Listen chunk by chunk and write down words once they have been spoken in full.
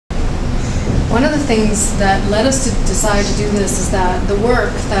One of the things that led us to decide to do this is that the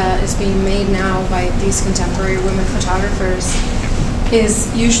work that is being made now by these contemporary women photographers is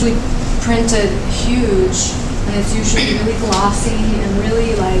usually printed huge, and it's usually really glossy and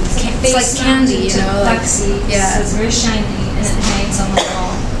really like it's like candy, you know, like yeah, it's very shiny and it hangs on the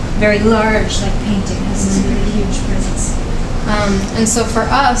wall. Very large, like painting has this really huge presence. And so for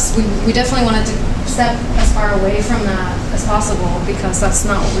us, we definitely wanted to step as far away from that as possible, because that's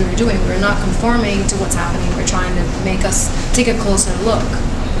not what we were doing. We were not conforming to what's happening. We're trying to make us take a closer look.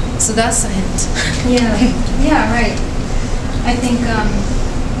 So that's a hint. Yeah, right. I think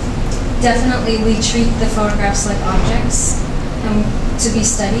definitely we treat the photographs like objects to be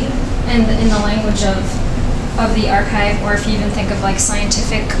studied, and in the language of the archive, or if you even think of like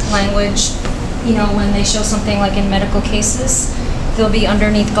scientific language, you know, when they show something like in medical cases, they'll be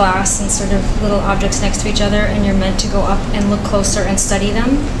underneath glass and sort of little objects next to each other, and you're meant to go up and look closer and study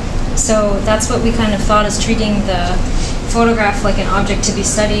them. So that's what we kind of thought, is treating the photograph like an object to be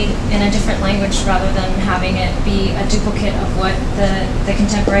studied in a different language, rather than having it be a duplicate of what the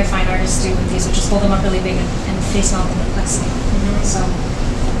contemporary fine artists do with these, which is hold them up really big and face mount them with plexi. So,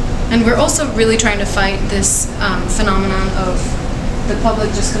 and we're also really trying to fight this phenomenon of the public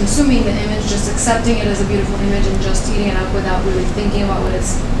just consuming the image, just accepting it as a beautiful image and just eating it up without really thinking about what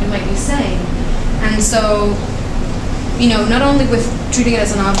it might be saying. And so, you know, not only with treating it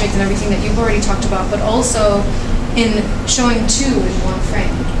as an object and everything that you've already talked about, but also in showing two in one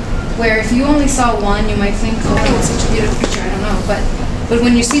frame. Where if you only saw one, you might think, oh, it's such a beautiful picture, I don't know. But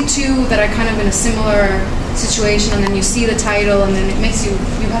when you see two that are kind of in a similar situation, and then you see the title, and then it makes you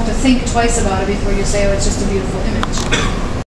have to think twice about it before you say, oh, it's just a beautiful image.